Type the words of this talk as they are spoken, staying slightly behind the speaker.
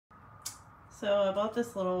So I bought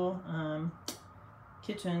this little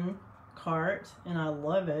kitchen cart and I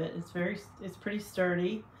love it. It's pretty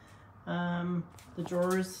sturdy. The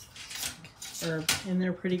drawers are in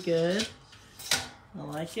there pretty good. I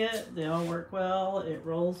like it. They all work well. It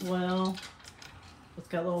rolls well. It's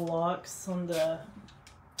got little locks on the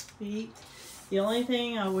feet. The only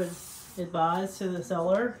thing I would advise to the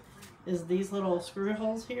seller is these little screw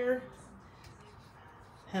holes here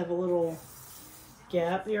have a little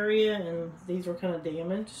gap area, and these were kind of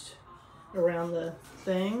damaged around the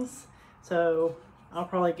things. So I'll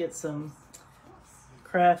probably get some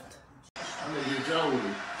craft. It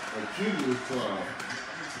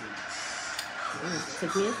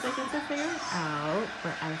took me a second to figure it out,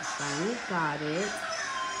 but I finally got it,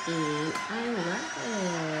 and I love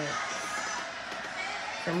it.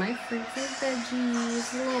 So my fruits and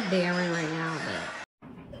veggies, a little barren right now, but